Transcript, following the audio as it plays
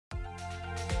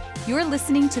You're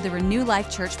listening to the Renew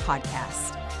Life Church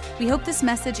podcast. We hope this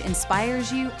message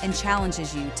inspires you and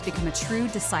challenges you to become a true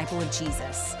disciple of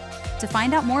Jesus. To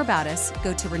find out more about us,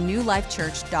 go to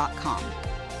renewlifechurch.com.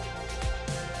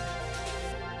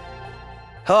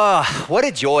 Oh, what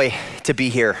a joy to be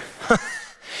here.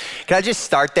 Can I just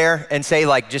start there and say,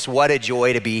 just what a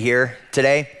joy to be here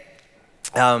today?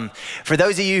 For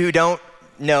those of you who don't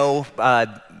know,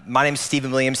 my name is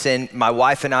Stephen Williamson. My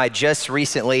wife and I just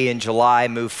recently in July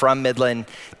moved from Midland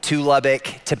to Lubbock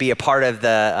to be a part of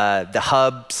the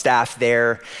hub staff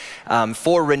there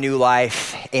for Renew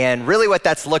Life. And really what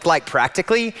that's looked like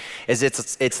practically is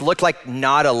it's looked like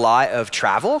not a lot of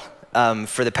travel.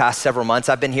 For the past several months.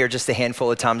 I've been here just a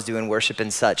handful of times doing worship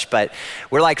and such, but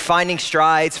we're finding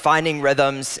strides, finding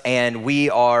rhythms, and we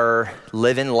are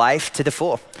living life to the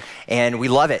full. And we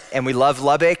love it, and we love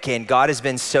Lubbock, and God has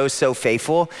been so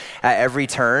faithful at every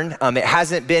turn. It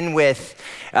hasn't been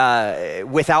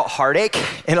without heartache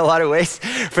in a lot of ways.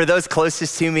 For those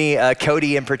closest to me,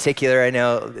 Cody in particular, I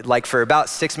know, for about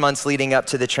 6 months leading up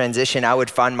to the transition, I would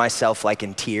find myself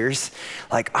in tears.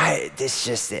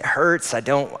 It hurts. I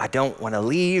don't want to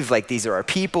leave. These are our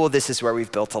people. This is where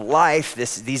we've built a life.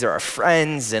 These are our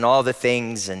friends and all the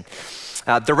things. And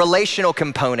the relational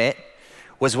component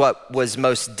was what was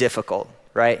most difficult,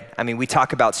 right? I mean, we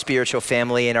talk about spiritual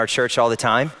family in our church all the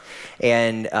time.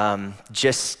 And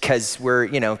just because we're,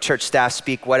 church staff,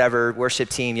 speak, whatever, worship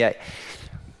team, yet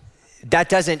that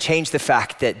doesn't change the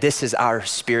fact that this is our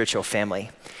spiritual family.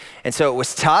 And so it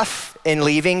was tough in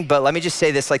leaving, but let me just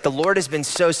say this, the Lord has been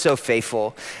so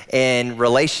faithful in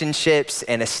relationships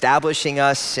and establishing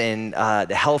us in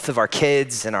the health of our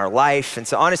kids and our life. And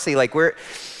so honestly,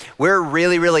 we're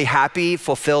really happy,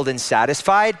 fulfilled, and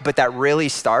satisfied, but that really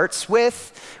starts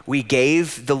with we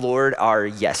gave the Lord our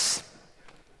yes.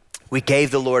 We gave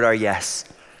the Lord our yes.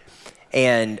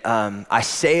 And I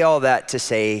say all that to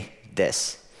say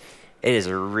this. It is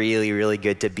really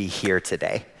good to be here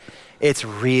today. It's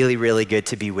really good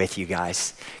to be with you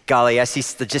guys. Golly, I see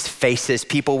just faces,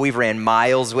 people we've ran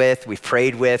miles with, we've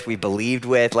prayed with, we believed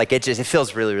with. It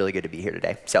feels really good to be here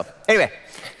today. So anyway,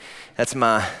 that's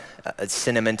my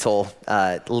sentimental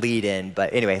lead in.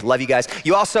 But anyway, love you guys.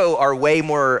 You also are way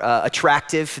more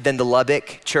attractive than the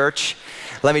Lubbock church.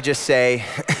 Let me just say,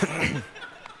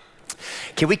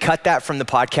 can we cut that from the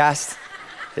podcast?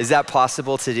 Is that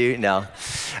possible to do? No.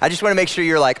 I just want to make sure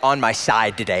you're on my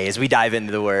side today as we dive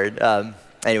into the word.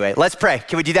 Anyway, let's pray.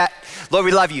 Can we do that? Lord,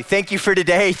 we love you. Thank you for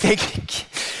today.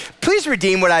 Please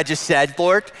redeem what I just said,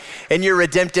 Lord, in your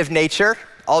redemptive nature,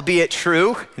 albeit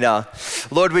true. No.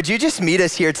 Lord, would you just meet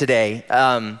us here today?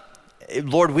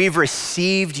 Lord, we've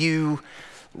received you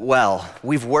well.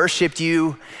 We've worshiped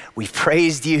you. We've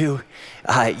praised you.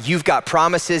 You've got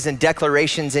promises and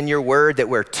declarations in your word that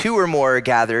where two or more are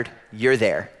gathered, you're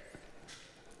there.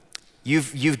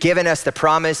 You've given us the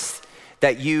promise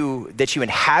that you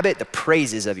inhabit the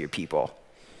praises of your people.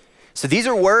 So these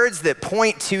are words that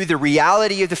point to the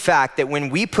reality of the fact that when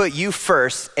we put you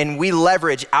first and we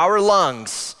leverage our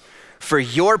lungs for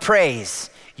your praise,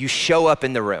 you show up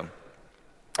in the room.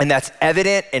 And that's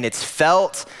evident and it's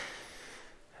felt.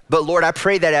 But Lord, I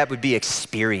pray that would be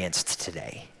experienced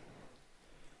today.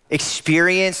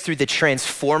 Experienced through the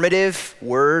transformative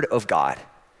word of God.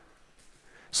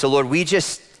 So Lord, we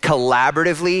just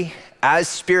collaboratively, as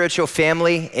spiritual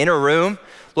family in a room,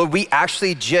 Lord, we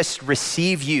actually just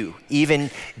receive you even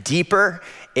deeper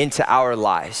into our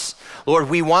lives. Lord,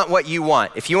 we want what you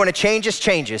want. If you want to change us,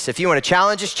 change us. If you want to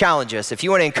challenge us, challenge us. If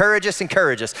you want to encourage us,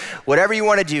 encourage us. Whatever you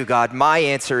want to do, God, my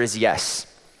answer is yes.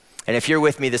 And if you're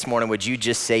with me this morning, would you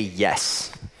just say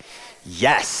yes?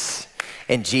 Yes.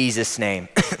 In Jesus' name,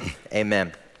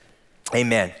 amen.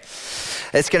 Amen.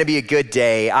 It's going to be a good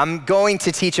day. I'm going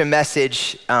to teach a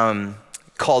message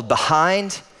called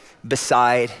Behind,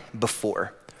 Beside,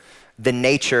 Before, the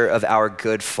nature of our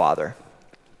good Father.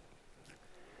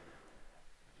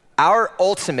 Our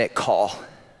ultimate call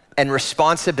and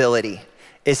responsibility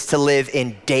is to live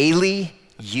in daily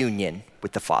union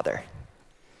with the Father.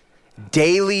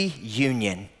 Daily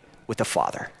union with the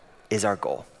Father is our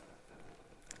goal.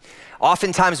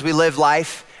 Oftentimes we live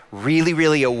life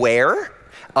really aware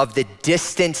of the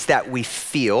distance that we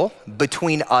feel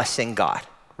between us and God,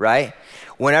 right?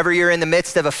 Whenever you're in the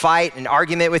midst of a fight, an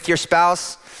argument with your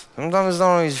spouse, sometimes don't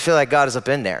always feel like God is up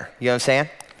in there. You know what I'm saying?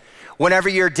 Whenever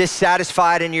you're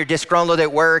dissatisfied and you're disgruntled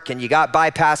at work and you got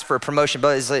bypassed for a promotion,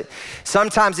 but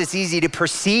sometimes it's easy to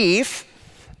perceive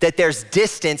that there's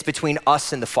distance between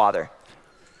us and the Father.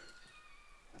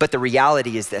 But the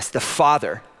reality is this, the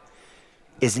Father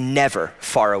is never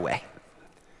far away.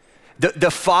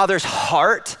 The Father's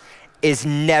heart is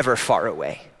never far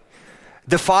away.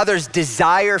 The Father's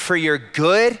desire for your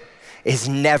good is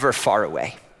never far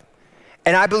away.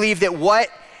 And I believe that what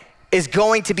is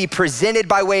going to be presented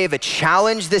by way of a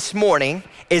challenge this morning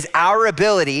is our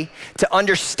ability to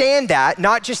understand that,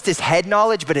 not just as head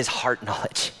knowledge, but as heart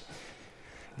knowledge.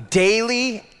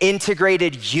 Daily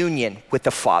integrated union with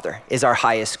the Father is our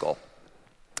highest goal.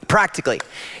 Practically,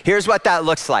 here's what that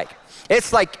looks like.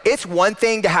 It's one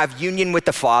thing to have union with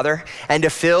the Father and to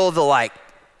feel the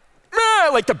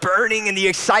like the burning and the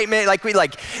excitement,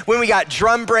 when we got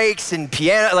drum breaks and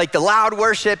piano, like the loud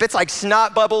worship, it's like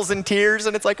snot bubbles and tears,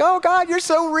 and it's like, oh God, you're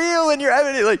so real and you're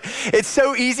evident. Like, it's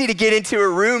so easy to get into a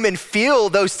room and feel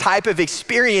those type of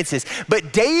experiences.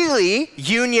 But daily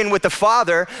union with the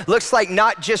Father looks like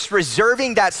not just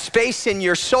reserving that space in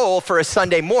your soul for a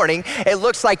Sunday morning, it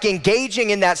looks like engaging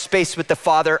in that space with the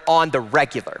Father on the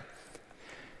regular.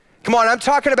 Come on, I'm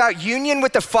talking about union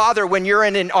with the Father when you're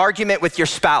in an argument with your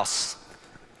spouse.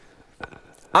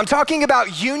 I'm talking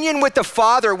about union with the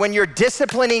Father when you're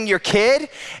disciplining your kid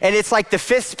and it's like the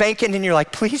fifth spanking and you're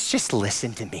like, please just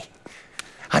listen to me.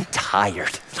 I'm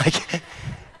tired.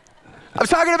 I'm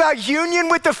talking about union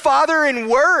with the Father in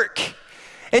work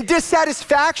and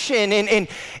dissatisfaction and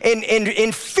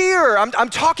fear. I'm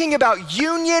talking about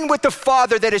union with the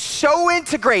Father that is so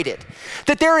integrated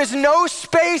that there is no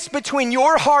space between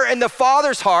your heart and the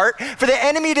Father's heart for the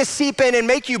enemy to seep in and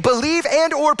make you believe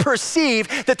and or perceive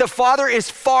that the Father is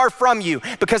far from you,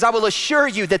 because I will assure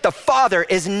you that the Father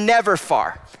is never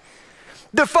far.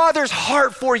 The Father's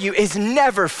heart for you is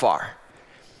never far.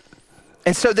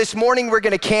 And so this morning we're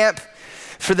gonna camp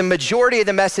for the majority of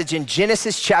the message in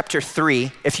Genesis chapter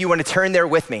 3, if you want to turn there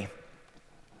with me.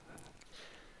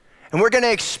 And we're going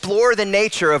to explore the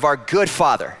nature of our good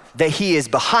Father, that he is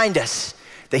behind us,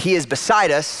 that he is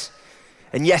beside us,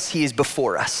 and yes, he is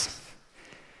before us.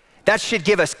 That should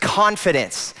give us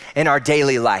confidence in our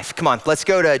daily life. Come on, let's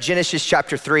go to Genesis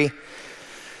chapter 3.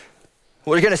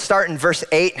 We're gonna start in verse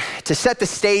 8 to set the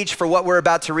stage for what we're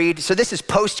about to read. So this is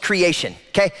post-creation,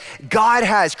 okay? God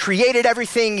has created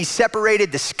everything. He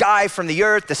separated the sky from the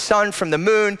earth, the sun from the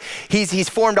moon. He's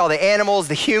formed all the animals,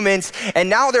 the humans,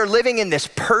 and now they're living in this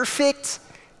perfect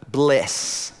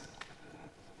bliss.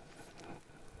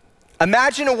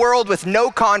 Imagine a world with no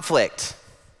conflict.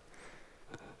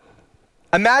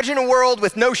 Imagine a world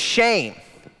with no shame,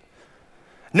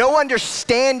 no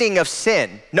understanding of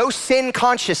sin, no sin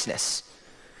consciousness.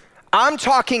 I'm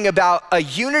talking about a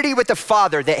unity with the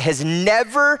Father that has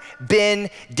never been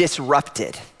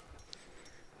disrupted.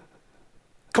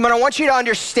 Come on, I want you to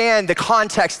understand the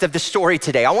context of the story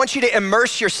today. I want you to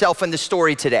immerse yourself in the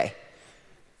story today.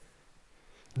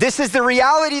 This is the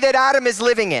reality that Adam is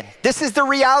living in. This is the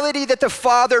reality that the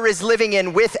Father is living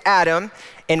in with Adam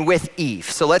and with Eve.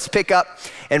 So let's pick up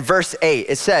in verse 8.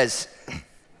 It says,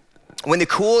 when the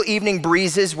cool evening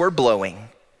breezes were blowing,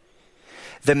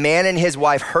 the man and his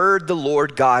wife heard the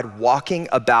Lord God walking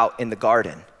about in the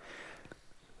garden.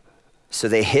 So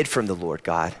they hid from the Lord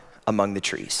God among the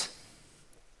trees.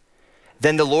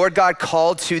 Then the Lord God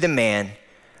called to the man,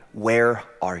 "Where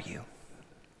are you?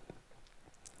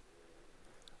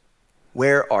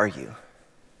 Where are you?"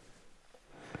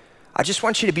 I just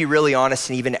want you to be really honest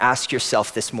and even ask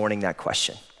yourself this morning that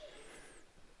question.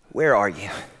 Where are you?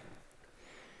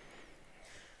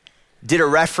 Did a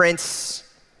reference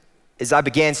as I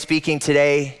began speaking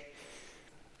today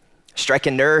strike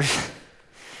a nerve?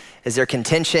 Is there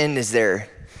contention? Is there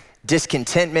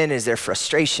discontentment? Is there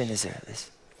frustration? Is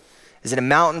it a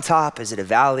mountaintop? Is it a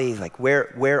valley? Like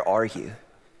where are you?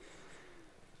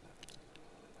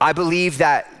 I believe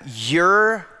that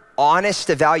your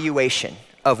honest evaluation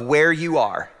of where you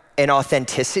are and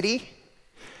authenticity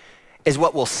is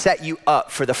what will set you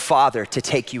up for the Father to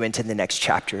take you into the next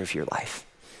chapter of your life.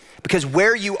 Because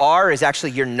where you are is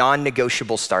actually your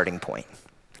non-negotiable starting point.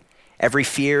 Every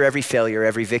fear, every failure,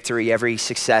 every victory, every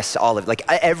success, all of it, like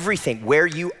everything, where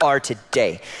you are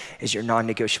today is your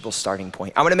non-negotiable starting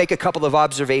point. I'm gonna make a couple of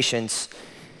observations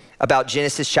about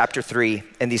Genesis chapter 3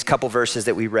 and these couple verses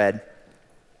that we read.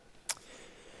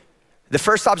 The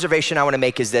first observation I wanna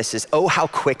make is this, is oh, how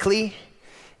quickly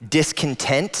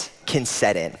discontent can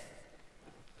set in.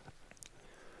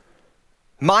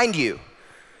 Mind you,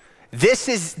 this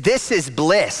is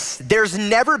bliss. There has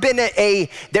never been a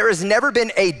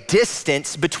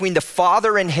distance between the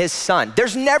Father and his Son.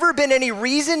 There's never been any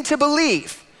reason to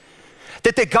believe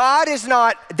that God is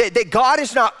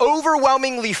not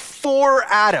overwhelmingly for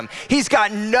Adam. He's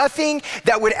got nothing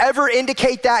that would ever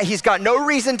indicate that. He's got no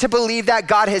reason to believe that.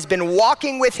 God has been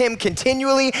walking with him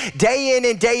continually, day in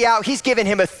and day out. He's given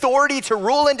him authority to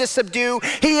rule and to subdue.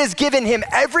 He has given him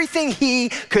everything he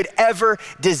could ever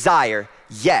desire.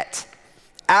 Yet,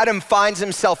 Adam finds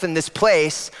himself in this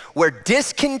place where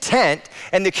discontent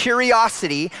and the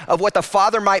curiosity of what the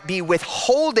Father might be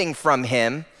withholding from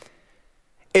him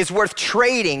is worth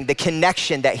trading the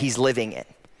connection that he's living in.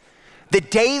 The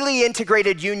daily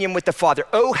integrated union with the Father.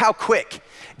 Oh, how quick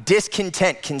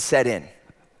discontent can set in.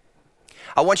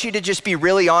 I want you to just be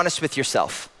really honest with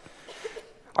yourself.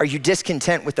 Are you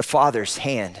discontent with the Father's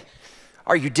hand?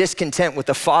 Are you discontent with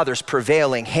the Father's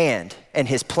prevailing hand and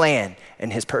his plan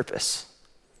and his purpose?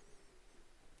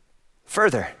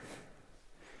 Further,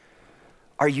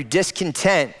 are you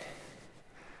discontent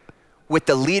with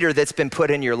the leader that's been put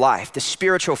in your life, the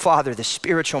spiritual father, the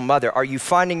spiritual mother? Are you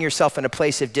finding yourself in a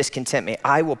place of discontentment?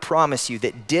 I will promise you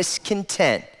that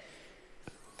discontent,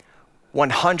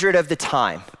 100 of the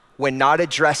time, when not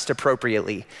addressed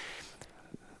appropriately,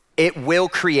 it will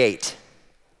create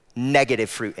negative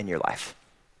fruit in your life.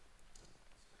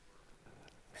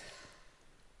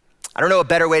 I don't know a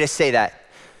better way to say that.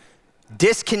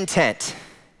 Discontent,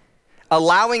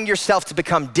 allowing yourself to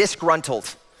become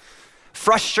disgruntled,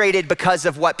 frustrated because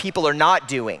of what people are not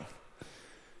doing,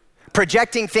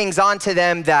 projecting things onto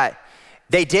them that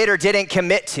they did or didn't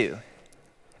commit to,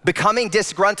 becoming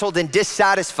disgruntled and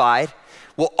dissatisfied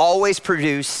will always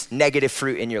produce negative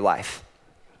fruit in your life.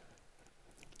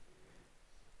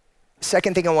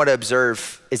 Second thing I want to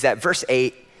observe is that verse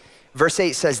 8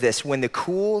 says this: when the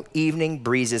cool evening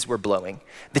breezes were blowing.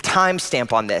 The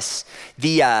timestamp on this,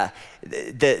 the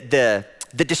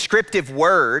descriptive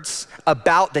words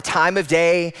about the time of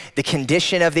day, the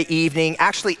condition of the evening,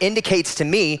 actually indicates to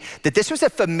me that this was a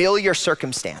familiar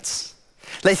circumstance.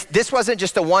 This wasn't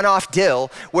just a one-off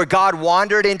deal where God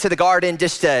wandered into the garden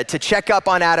just to check up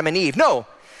on Adam and Eve. No,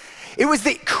 it was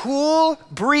the cool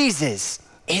breezes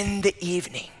in the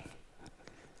evening.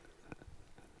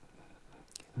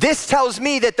 This tells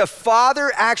me that the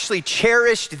Father actually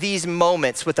cherished these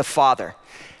moments with the Father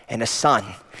and the Son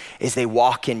as they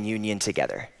walk in union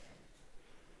together.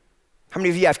 How many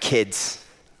of you have kids?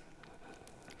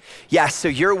 Yeah, so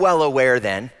you're well aware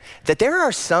then that there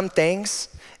are some things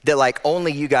that like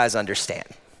only you guys understand.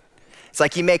 It's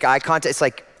like you make eye contact. It's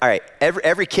like, all right,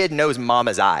 every kid knows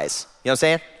mama's eyes. You know what I'm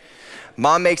saying?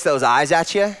 Mom makes those eyes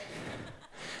at you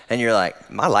and you're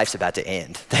like, my life's about to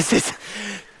end.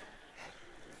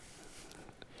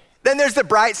 Then there's the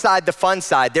bright side, the fun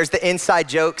side. There's the inside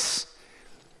jokes.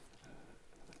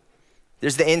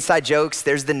 There's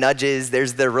the nudges,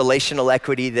 there's the relational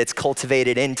equity that's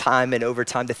cultivated in time and over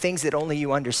time, the things that only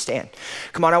you understand.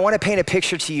 Come on, I want to paint a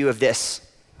picture to you of this.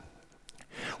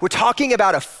 We're talking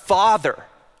about a father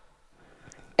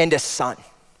and a son.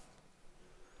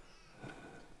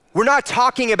 We're not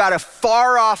talking about a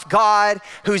far-off God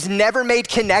who's never made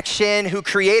connection, who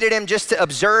created him just to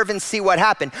observe and see what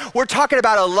happened. We're talking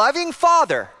about a loving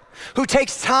father who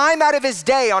takes time out of his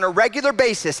day on a regular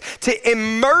basis to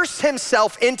immerse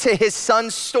himself into his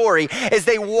son's story as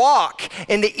they walk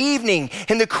in the evening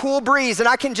in the cool breeze. And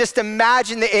I can just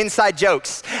imagine the inside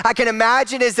jokes. I can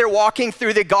imagine as they're walking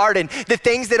through the garden, the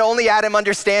things that only Adam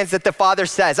understands that the father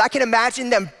says. I can imagine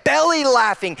them belly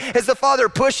laughing as the father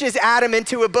pushes Adam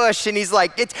into a bush and he's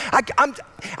like,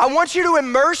 I want you to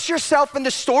immerse yourself in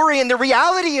the story and the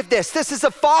reality of this. This is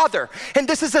a father and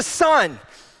this is a son.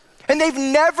 And they've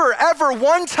never, ever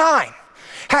one time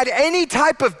had any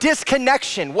type of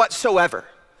disconnection whatsoever.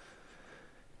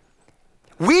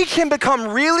 We can become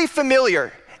really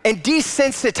familiar and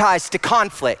desensitized to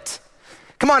conflict.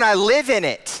 Come on, I live in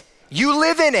it. You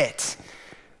live in it.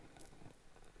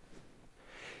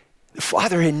 The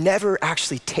father had never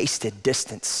actually tasted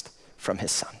distance from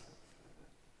his son.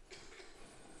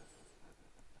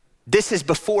 This is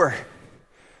before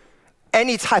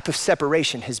any type of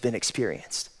separation has been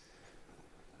experienced.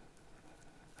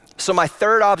 So my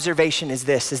third observation is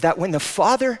this, is that when the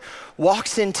father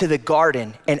walks into the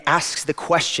garden and asks the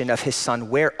question of his son,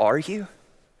 where are you?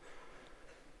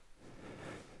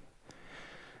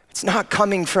 It's not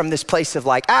coming from this place of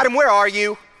like, Adam, where are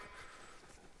you?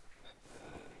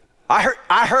 I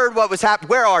heard what was happening,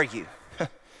 where are you?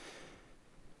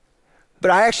 But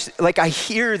I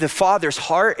hear the father's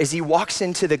heart as he walks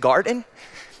into the garden,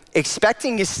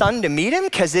 expecting his son to meet him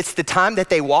because it's the time that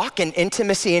they walk in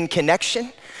intimacy and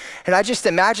connection. And I just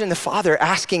imagine the father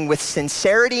asking with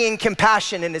sincerity and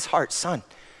compassion in his heart, son,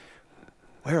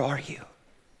 where are you?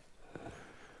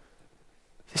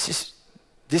 This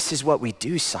is what we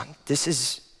do, son. This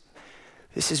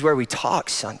is where we talk,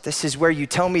 son. This is where you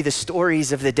tell me the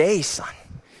stories of the day, son.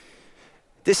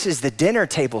 This is the dinner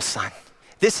table, son.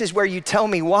 This is where you tell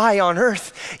me why on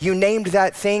earth you named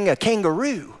that thing a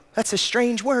kangaroo. That's a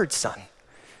strange word, son.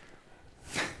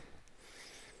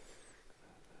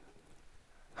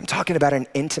 I'm talking about an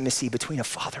intimacy between a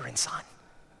father and son.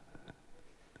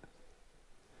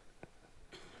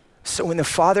 So when the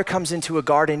father comes into a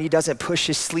garden, he doesn't push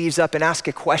his sleeves up and ask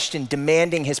a question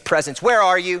demanding his presence. Where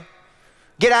are you?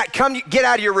 Get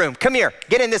out of your room. Come here.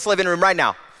 Get in this living room right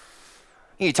now.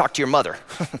 You need to talk to your mother.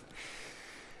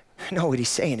 No, what he's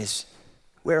saying is,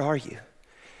 where are you?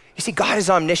 You see, God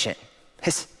is omniscient.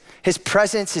 His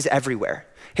presence is everywhere.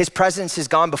 His presence has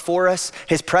gone before us.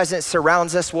 His presence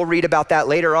surrounds us. We'll read about that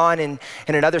later on in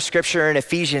another scripture in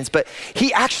Ephesians. But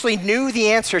he actually knew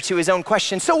the answer to his own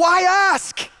question. So why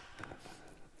ask?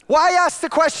 Why ask the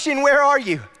question, where are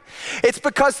you? It's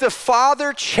because the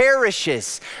Father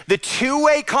cherishes the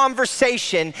two-way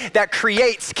conversation that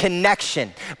creates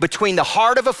connection between the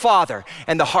heart of a father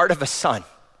and the heart of a son.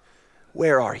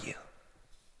 Where are you?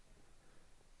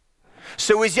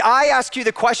 So as I ask you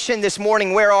the question this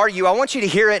morning, where are you? I want you to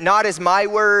hear it not as my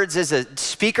words as a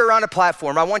speaker on a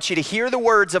platform. I want you to hear the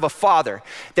words of a father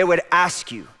that would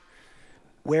ask you,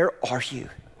 where are you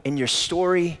in your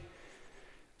story?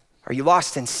 Are you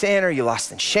lost in sin? Are you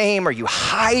lost in shame? Are you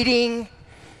hiding?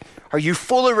 Are you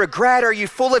full of regret? Are you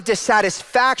full of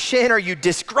dissatisfaction? Are you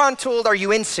disgruntled? Are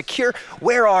you insecure?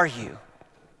 Where are you?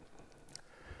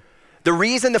 The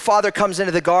reason the father comes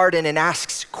into the garden and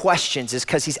asks questions is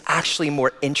because he's actually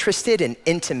more interested in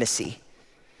intimacy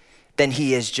than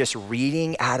he is just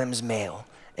reading Adam's mail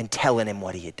and telling him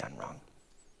what he had done wrong.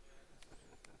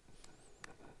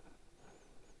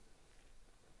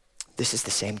 This is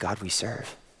the same God we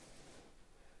serve.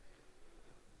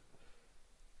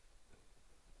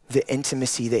 The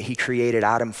intimacy that he created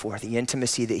Adam for, the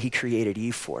intimacy that he created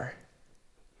Eve for.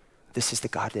 This is the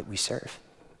God that we serve.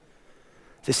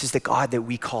 This is the God that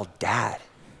we call Dad.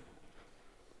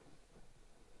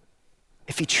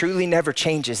 If he truly never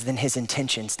changes, then his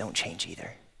intentions don't change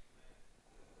either.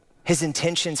 His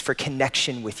intentions for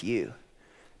connection with you,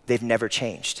 they've never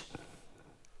changed.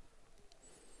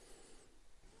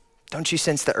 Don't you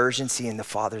sense the urgency in the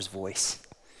Father's voice?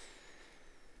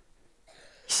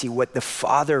 See, what the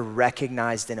Father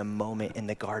recognized in a moment in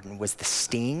the garden was the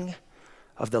sting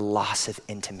of the loss of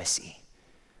intimacy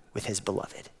with his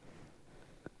beloved.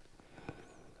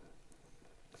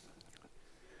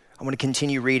 I want to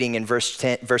continue reading in verse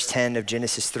 10 of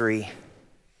Genesis 3.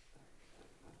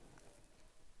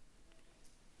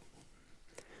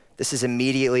 This is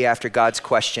immediately after God's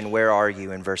question, where are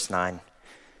you, in verse 9.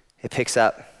 It picks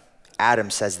up.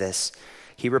 Adam says this.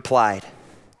 He replied,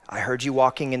 I heard you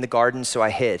walking in the garden, so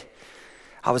I hid.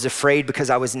 I was afraid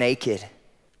because I was naked.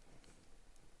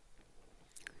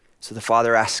 So the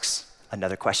father asks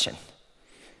another question.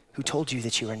 Who told you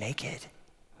that you were naked?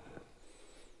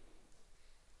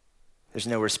 There's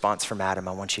no response from Adam.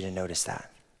 I want you to notice that.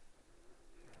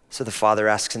 So the father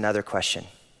asks another question.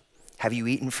 Have you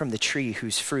eaten from the tree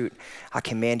whose fruit I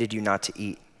commanded you not to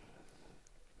eat?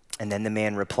 And then the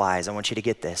man replies, I want you to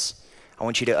get this. I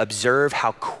want you to observe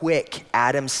how quick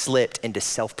Adam slipped into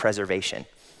self-preservation.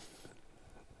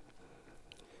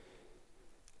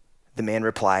 The man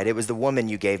replied, it was the woman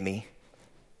you gave me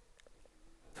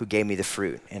who gave me the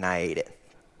fruit, and I ate it.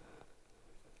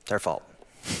 It's her fault.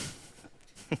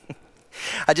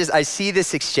 I see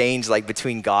this exchange like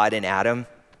between God and Adam,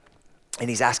 and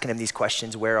he's asking him these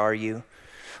questions. Where are you?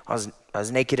 I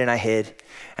was naked and I hid.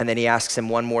 And then he asks him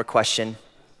one more question.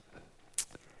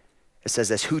 It says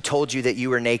this, who told you that you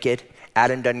were naked?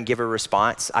 Adam doesn't give a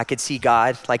response. I could see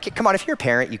God, like, come on, if you're a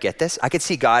parent, you get this. I could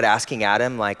see God asking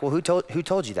Adam, like, well, who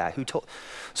told you that?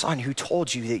 Son, who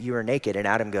told you that you were naked? And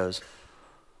Adam goes,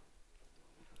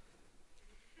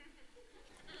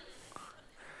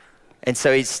 and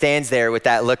so he stands there with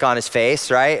that look on his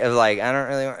face, right? Of like,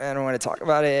 I don't want to talk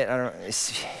about it.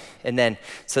 And then,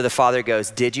 so the father goes,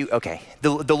 did you? Okay.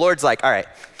 The Lord's like, all right,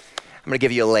 I'm going to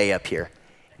give you a layup here.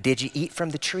 Did you eat from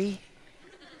the tree?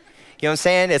 You know what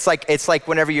I'm saying? It's like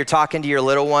whenever you're talking to your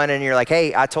little one and you're like,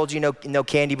 hey, I told you no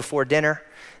candy before dinner.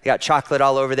 They got chocolate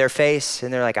all over their face.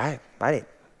 And they're like, I don't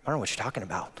know what you're talking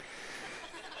about.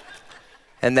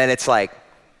 And then it's like,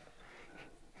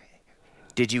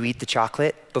 did you eat the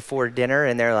chocolate before dinner?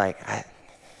 And they're like,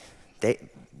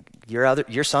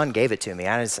 your son gave it to me.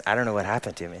 I don't know what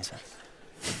happened to me. So.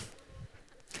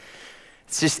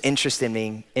 It's just interesting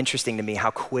to me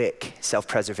how quick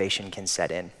self-preservation can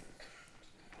set in.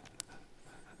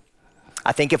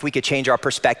 I think if we could change our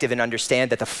perspective and understand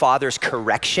that the Father's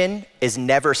correction is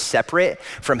never separate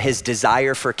from his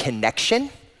desire for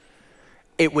connection,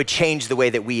 it would change the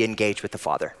way that we engage with the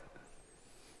Father.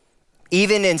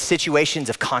 Even in situations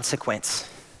of consequence,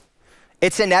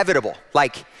 it's inevitable.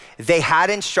 Like, they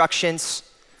had instructions,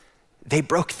 they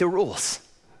broke the rules.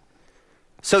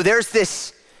 So there's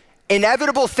this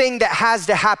inevitable thing that has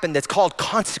to happen that's called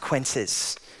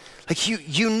consequences. Like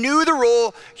you knew the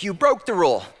rule, you broke the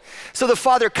rule. So the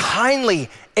Father kindly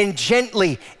and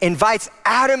gently invites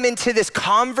Adam into this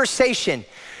conversation.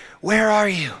 Where are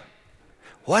you?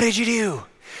 What did you do?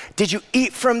 Did you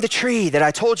eat from the tree that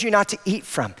I told you not to eat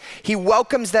from? He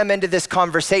welcomes them into this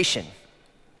conversation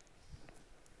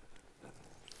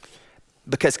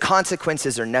because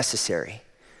consequences are necessary.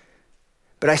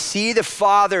 But I see the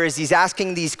Father, as he's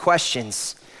asking these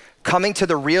questions, coming to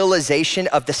the realization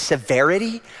of the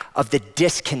severity of the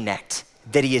disconnect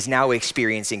that he is now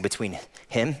experiencing between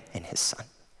him and his son.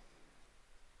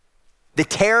 The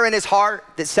tear in his heart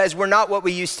that says we're not what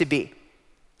we used to be.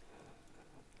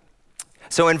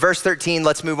 So in verse 13,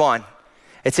 let's move on.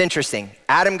 It's interesting.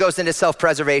 Adam goes into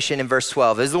self-preservation in verse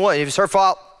 12. This is the one, it was her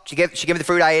fault. She gave me the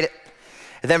fruit, I ate it.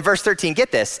 And then verse 13,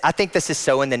 get this. I think this is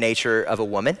so in the nature of a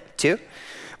woman too.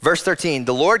 Verse 13,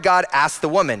 the Lord God asked the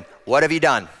woman, what have you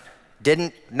done?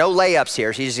 No layups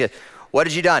here. She just said, what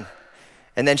have you done?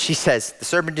 And then she says, the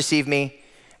serpent deceived me.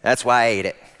 That's why I ate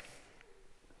it.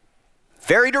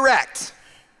 Very direct,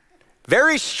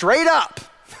 very straight up,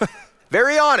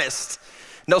 very honest.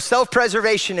 No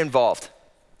self-preservation involved.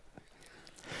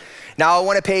 Now I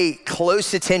want to pay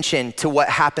close attention to what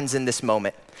happens in this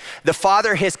moment. The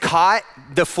Father has caught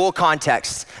the full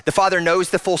context. The Father knows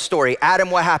the full story.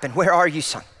 Adam, what happened? Where are you,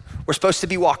 son? We're supposed to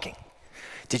be walking.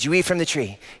 Did you eat from the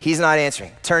tree? He's not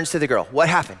answering. Turns to the girl. What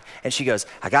happened? And she goes,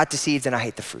 I got deceived and I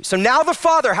ate the fruit. So now the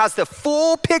Father has the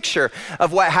full picture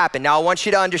of what happened. Now I want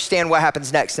you to understand what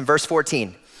happens next in verse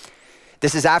 14.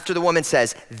 This is after the woman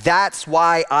says, that's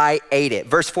why I ate it.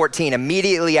 Verse 14,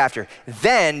 immediately after.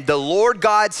 Then the Lord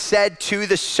God said to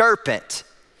the serpent,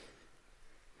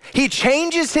 he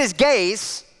changes his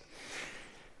gaze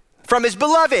from his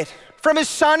beloved, from his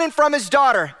son and from his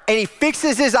daughter, and he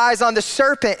fixes his eyes on the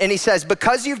serpent and he says,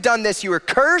 because you've done this, you are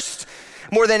cursed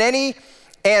more than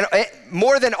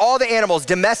all the animals,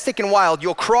 domestic and wild.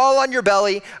 You'll crawl on your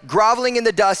belly, groveling in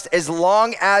the dust as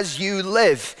long as you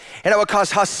live. And it will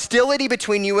cause hostility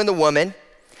between you and the woman,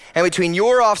 and between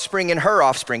your offspring and her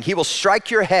offspring. He will strike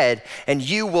your head and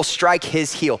you will strike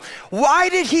his heel. Why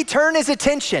did he turn his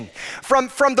attention from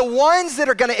the ones that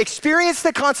are gonna experience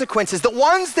the consequences, the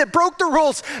ones that broke the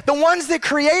rules, the ones that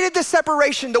created the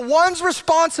separation, the ones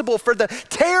responsible for the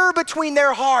tear between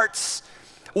their hearts?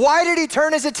 Why did he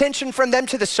turn his attention from them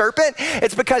to the serpent?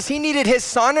 It's because he needed his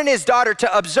son and his daughter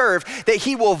to observe that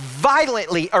he will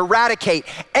violently eradicate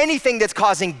anything that's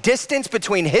causing distance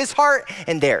between his heart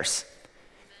and theirs.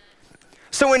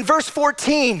 So in verse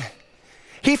 14,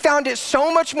 he found it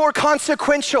so much more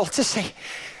consequential to say,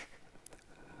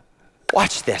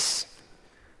 watch this.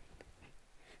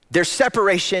 There's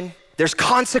separation, there's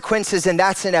consequences, and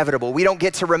that's inevitable. We don't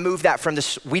get to remove that from the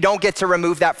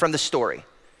story.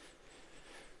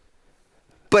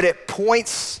 But it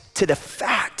points to the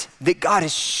fact that God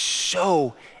is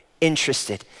so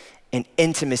interested in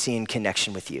intimacy and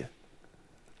connection with you.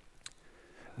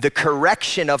 The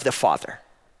correction of the Father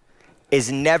is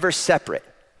never separate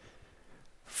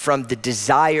from the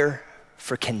desire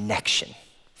for connection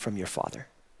from your Father.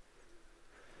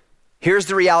 Here's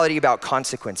the reality about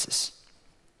consequences.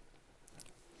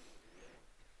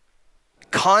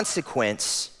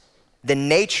 The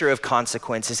nature of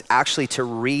consequence is actually to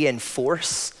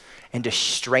reinforce and to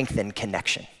strengthen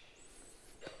connection.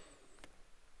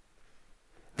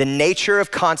 The nature of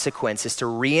consequence is to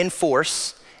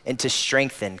reinforce and to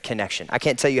strengthen connection. I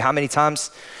can't tell you how many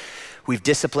times we've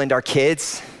disciplined our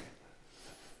kids.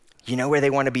 You know where they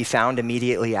want to be found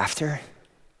immediately after?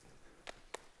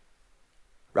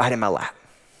 Right in my lap.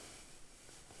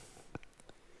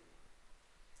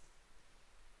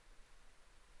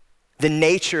 The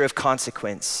nature of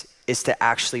consequence is to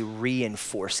actually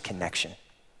reinforce connection.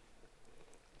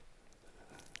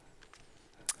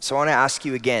 So I want to ask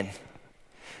you again,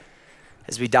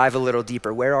 as we dive a little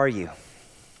deeper, where are you?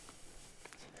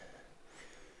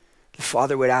 The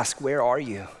Father would ask, where are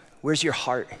you? Where's your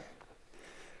heart?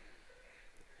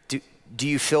 Do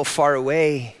you feel far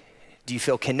away? Do you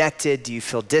feel connected? Do you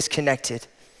feel disconnected?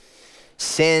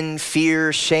 Sin,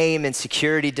 fear, shame,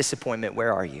 insecurity, disappointment,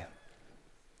 where are you?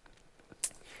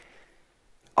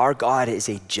 Our God is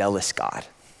a jealous God.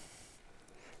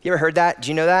 You ever heard that? Do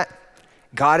you know that?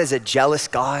 God is a jealous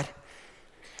God.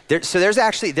 There's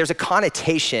a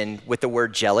connotation with the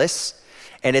word jealous,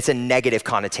 and it's a negative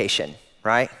connotation,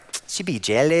 right? She be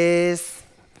jealous.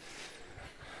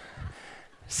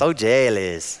 So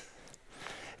jealous.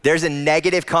 There's a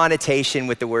negative connotation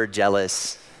with the word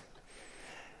jealous.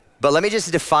 But let me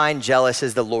just define jealous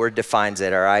as the Lord defines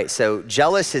it, all right? So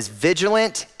jealous is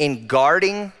vigilant in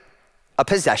guarding a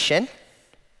possession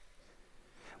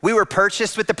We were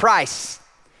purchased with the price.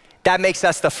 That makes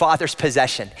us the Father's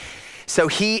possession. So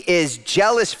he is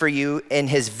jealous for you in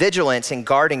his vigilance in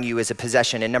guarding you as a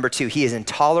possession. And number two, he is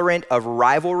intolerant of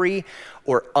rivalry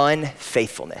or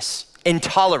unfaithfulness.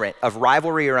 Intolerant of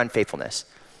rivalry or unfaithfulness.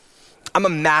 I'm a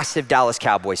massive Dallas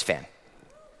Cowboys fan.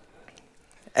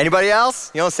 Anybody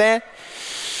else? You know what I'm saying?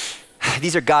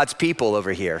 These are God's people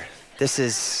over here. This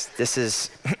is,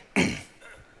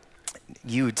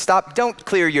 you stop, don't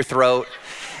clear your throat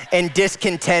and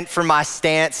discontent for my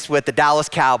stance with the Dallas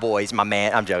Cowboys, my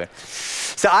man. I'm joking.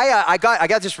 So I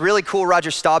got this really cool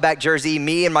Roger Staubach jersey.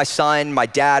 Me and my son, my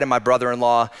dad, and my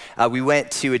brother-in-law, we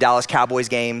went to a Dallas Cowboys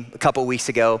game a couple weeks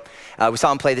ago. We saw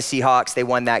them play the Seahawks. They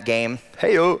won that game.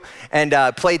 Hey-o.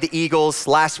 And played the Eagles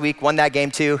last week, won that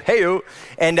game too. Hey-o.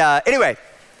 And anyway,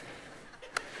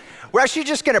 we're actually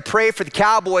just gonna pray for the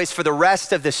Cowboys for the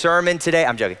rest of the sermon today.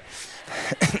 I'm joking.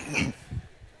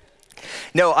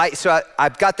 No,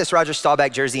 I've got this Roger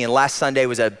Staubach jersey, and last Sunday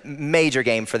was a major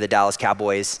game for the Dallas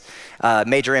Cowboys.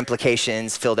 Major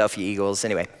implications, Philadelphia Eagles,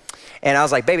 anyway. And I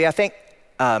was like, baby, I think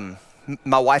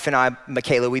my wife and I,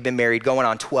 Michaela, we've been married going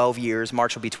on 12 years.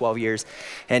 March will be 12 years.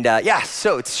 And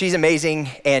so she's amazing,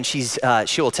 and she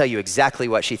will tell you exactly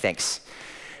what she thinks.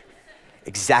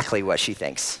 Exactly what she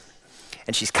thinks.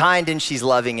 And she's kind, and she's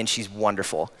loving, and she's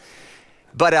wonderful.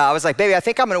 But I was like, baby, I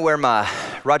think I'm gonna wear my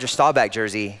Roger Staubach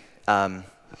jersey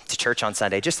to church on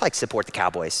Sunday, just like support the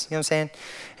Cowboys, you know what I'm saying?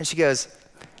 And she goes,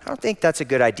 I don't think that's a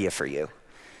good idea for you.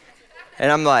 And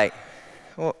I'm like,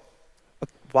 well,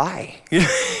 why?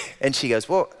 And she goes,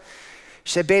 well,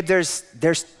 she said, babe, there's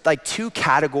like two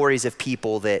categories of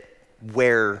people that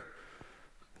wear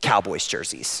Cowboys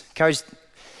jerseys.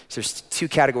 So there's two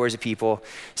categories of people.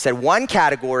 She said one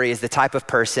category is the type of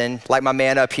person, like my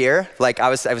man up here, like I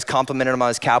was complimenting him on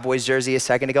his Cowboys jersey a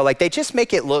second ago, like they just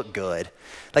make it look good.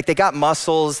 Like they got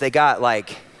muscles, they got like,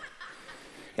 you know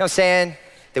what I'm saying?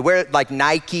 They wear like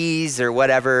Nikes or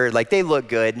whatever, like they look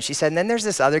good. And she said, and then there's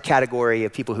this other category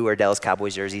of people who wear Dallas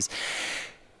Cowboys jerseys,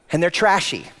 and they're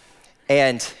trashy.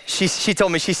 And she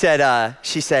told me, she said,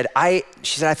 I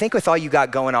think with all you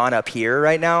got going on up here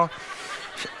right now,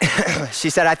 she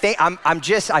said,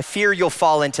 I fear you'll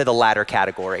fall into the latter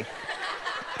category.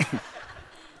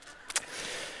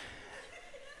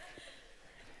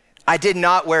 I did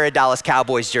not wear a Dallas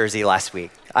Cowboys jersey last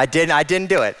week. I didn't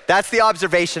do it. That's the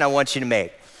observation I want you to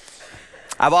make.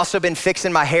 I've also been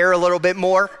fixing my hair a little bit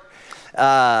more.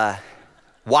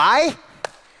 Why?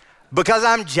 Because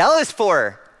I'm jealous for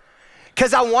her.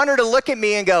 Because I want her to look at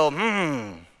me and go,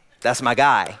 that's my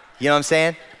guy. You know what I'm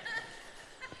saying?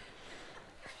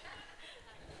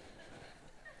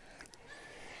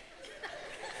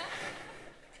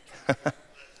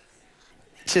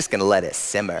 Just gonna let it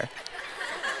simmer.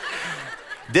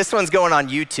 This one's going on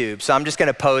YouTube, so I'm just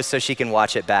gonna post so she can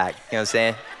watch it back. You know what I'm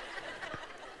saying?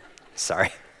 Sorry.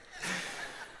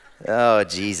 Oh,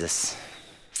 Jesus.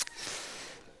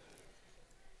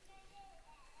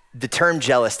 The term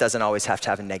jealous doesn't always have to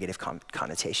have a negative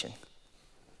connotation.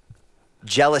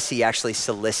 Jealousy actually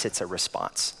solicits a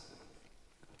response.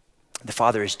 The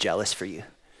Father is jealous for you.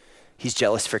 He's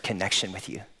jealous for connection with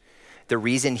you. The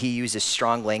reason he uses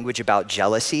strong language about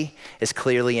jealousy is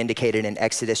clearly indicated in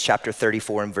Exodus chapter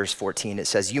 34 and verse 14. It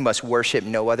says, you must worship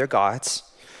no other gods,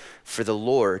 for the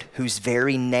Lord, whose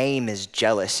very name is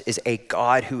jealous, is a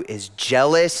God who is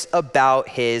jealous about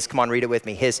his, come on, read it with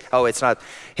me, his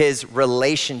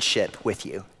relationship with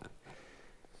you.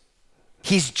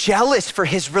 He's jealous for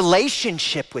his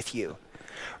relationship with you.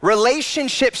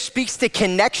 Relationship speaks to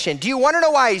connection. Do you want to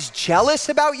know why he's jealous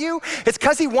about you? It's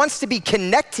because he wants to be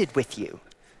connected with you.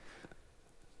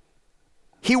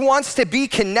 He wants to be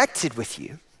connected with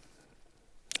you.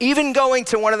 Even going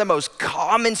to one of the most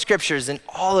common scriptures in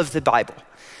all of the Bible,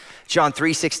 John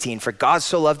 3:16, for God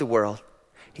so loved the world,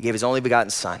 he gave his only begotten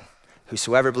son.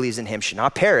 Whosoever believes in him should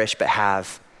not perish, but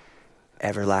have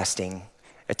everlasting,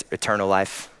 eternal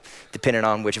life, depending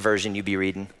on which version you be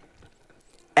reading.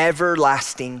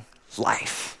 Everlasting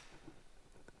life.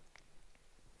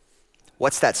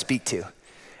 What's that speak to?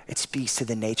 It speaks to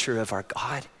the nature of our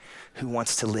God who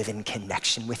wants to live in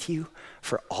connection with you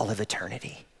for all of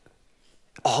eternity.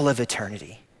 All of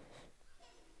eternity.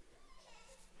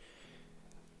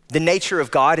 The nature of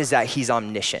God is that he's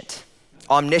omniscient.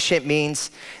 Omniscient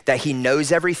means that he knows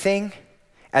everything,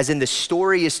 as in the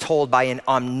story is told by an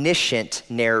omniscient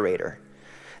narrator.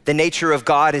 The nature of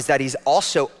God is that he's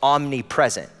also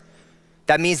omnipresent.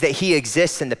 That means that he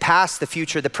exists in the past, the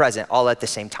future, the present, all at the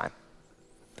same time.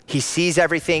 He sees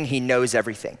everything, he knows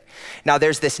everything. Now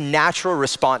there's this natural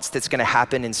response that's gonna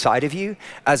happen inside of you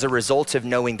as a result of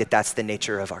knowing that that's the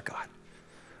nature of our God.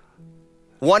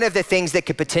 one of the things that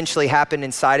could potentially happen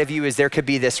inside of you is there could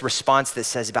be this response that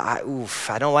says, I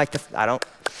don't like the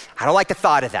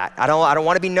thought of that. I don't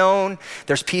want to be known.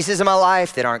 There's pieces of my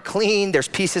life that aren't clean. There's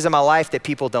pieces of my life that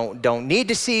people don't need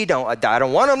to see. I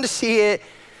don't want them to see it.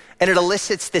 And it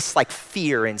elicits this like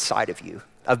fear inside of you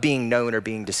of being known or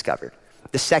being discovered.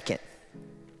 The second,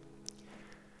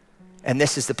 and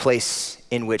this is the place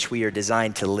in which we are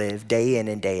designed to live day in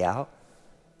and day out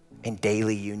in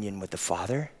daily union with the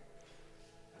Father,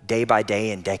 day by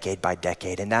day and decade by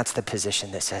decade. And that's the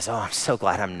position that says, I'm so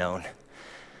glad I'm known.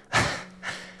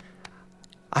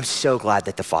 I'm so glad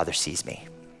that the Father sees me.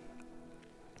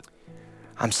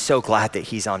 I'm so glad that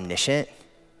he's omniscient.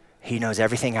 He knows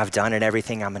everything I've done and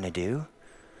everything I'm gonna do.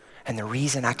 And the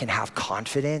reason I can have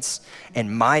confidence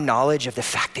in my knowledge of the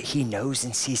fact that he knows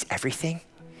and sees everything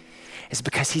is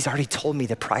because he's already told me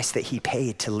the price that he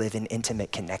paid to live in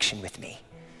intimate connection with me.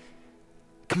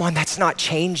 Come on, that's not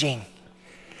changing.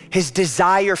 His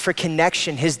desire for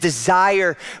connection, his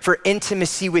desire for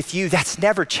intimacy with you, that's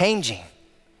never changing.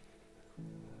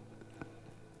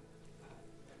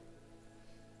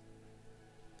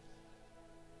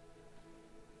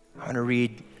 I want to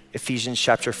read Ephesians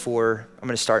chapter 4. I'm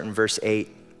going to start in verse 8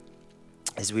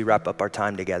 as we wrap up our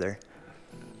time together.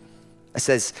 It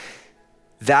says,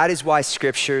 that is why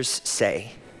scriptures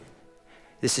say,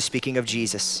 this is speaking of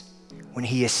Jesus, when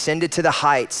he ascended to the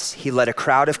heights, he led a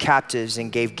crowd of captives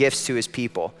and gave gifts to his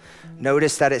people.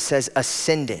 Notice that it says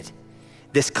ascended.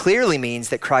 This clearly means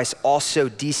that Christ also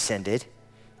descended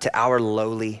to our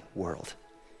lowly world.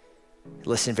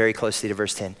 Listen very closely to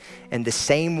verse 10. And the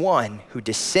same one who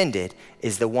descended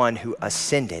is the one who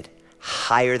ascended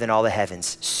higher than all the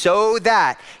heavens, so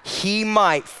that he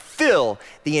might fill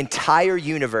the entire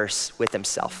universe with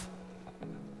himself.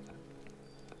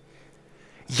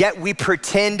 Yet we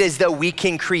pretend as though we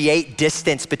can create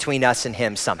distance between us and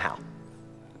him somehow.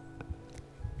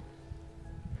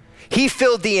 He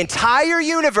filled the entire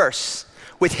universe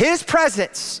with his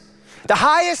presence, the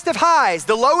highest of highs,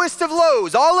 the lowest of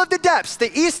lows, all of the depths,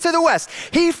 the east to the west.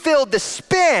 He filled the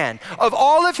span of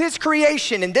all of his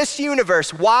creation in this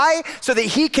universe. Why? So that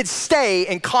he could stay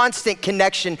in constant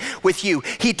connection with you.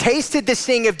 He tasted the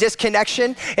sting of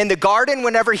disconnection in the garden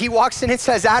whenever he walks in and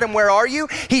says, Adam, where are you?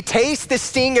 He tastes the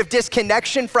sting of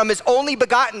disconnection from his only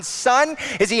begotten son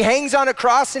as he hangs on a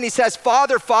cross and he says,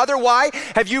 Father, Father, why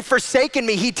have you forsaken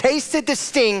me? He tasted the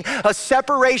sting of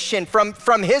separation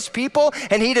from his people,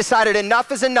 and he decided,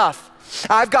 enough is enough.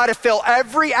 I've got to fill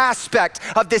every aspect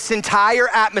of this entire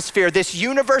atmosphere, this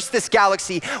universe, this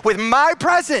galaxy with my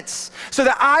presence so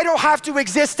that I don't have to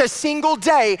exist a single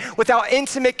day without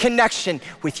intimate connection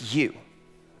with you.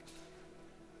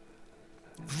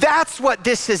 That's what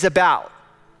this is about.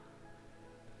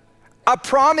 I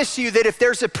promise you that if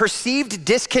there's a perceived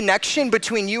disconnection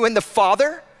between you and the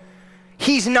Father,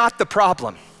 he's not the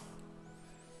problem.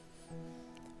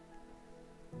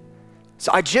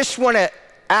 So I just want to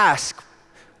ask,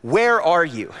 where are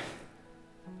you?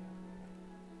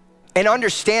 And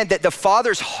understand that the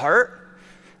Father's heart,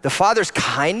 the Father's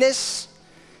kindness,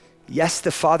 yes,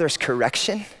 the Father's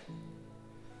correction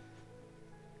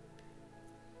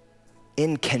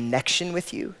in connection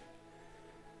with you,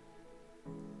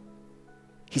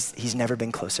 he's never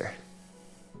been closer.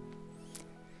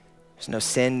 There's no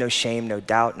sin, no shame, no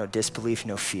doubt, no disbelief,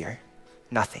 no fear,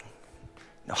 nothing,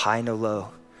 no high, no low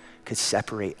could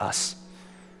separate us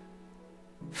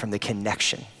from the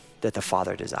connection that the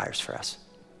Father desires for us.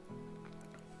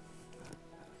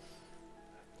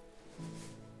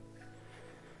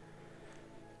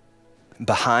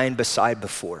 Behind, beside,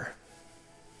 before.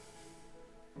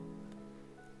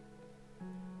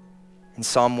 In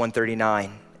Psalm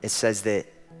 139, it says that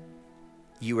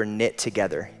you were knit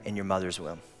together in your mother's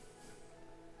womb.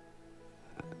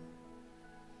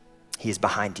 He is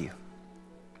behind you.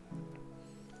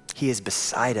 He is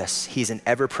beside us. He's an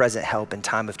ever-present help in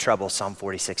time of trouble, Psalm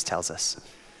 46 tells us.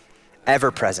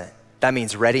 Ever-present. That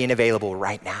means ready and available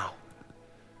right now.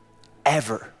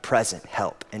 Ever-present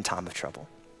help in time of trouble.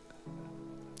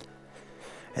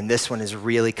 And this one is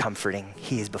really comforting.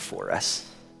 He is before us.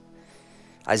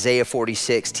 Isaiah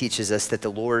 46 teaches us that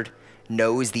the Lord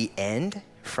knows the end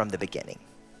from the beginning.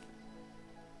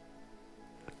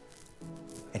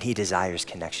 And he desires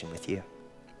connection with you.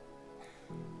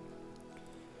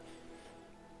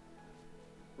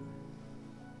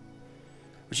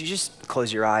 Would you just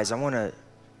close your eyes? I want to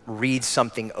read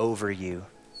something over you.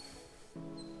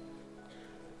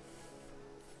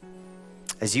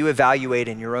 As you evaluate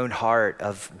in your own heart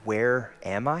of where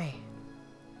am I?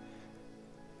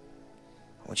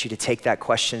 I want you to take that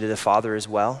question to the Father as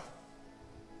well.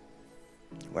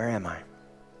 Where am I?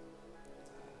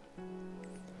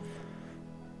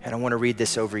 And I want to read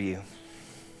this over you.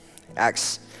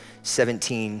 Acts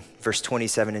 17, verse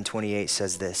 27 and 28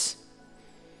 says this.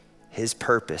 His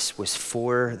purpose was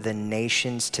for the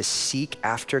nations to seek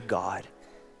after God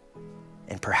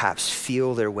and perhaps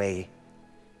feel their way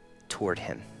toward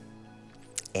him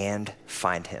and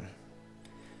find him,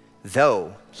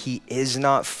 though he is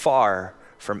not far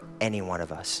from any one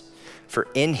of us. For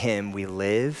in him we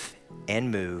live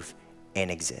and move and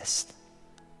exist.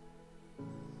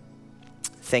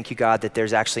 Thank you, God, that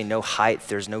there's actually no height,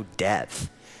 there's no depth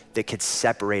that could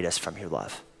separate us from your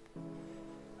love.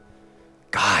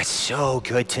 God, so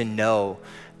good to know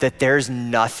that there's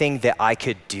nothing that I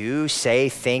could do, say,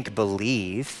 think,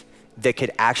 believe that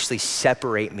could actually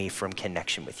separate me from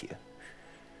connection with you.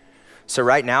 So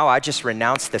right now, I just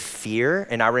renounce the fear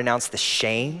and I renounce the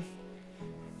shame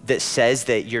that says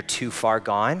that you're too far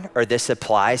gone or this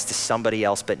applies to somebody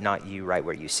else but not you right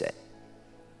where you sit.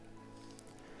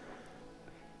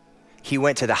 He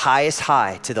went to the highest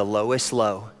high, to the lowest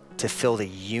low, to fill the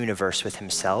universe with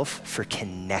himself for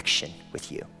connection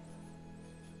with you.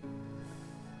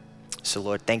 So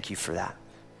Lord, thank you for that.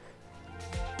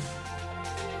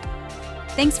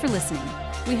 Thanks for listening.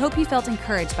 We hope you felt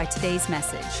encouraged by today's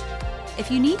message. If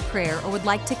you need prayer or would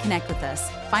like to connect with us,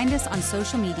 find us on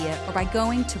social media or by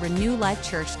going to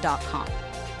renewlifechurch.com.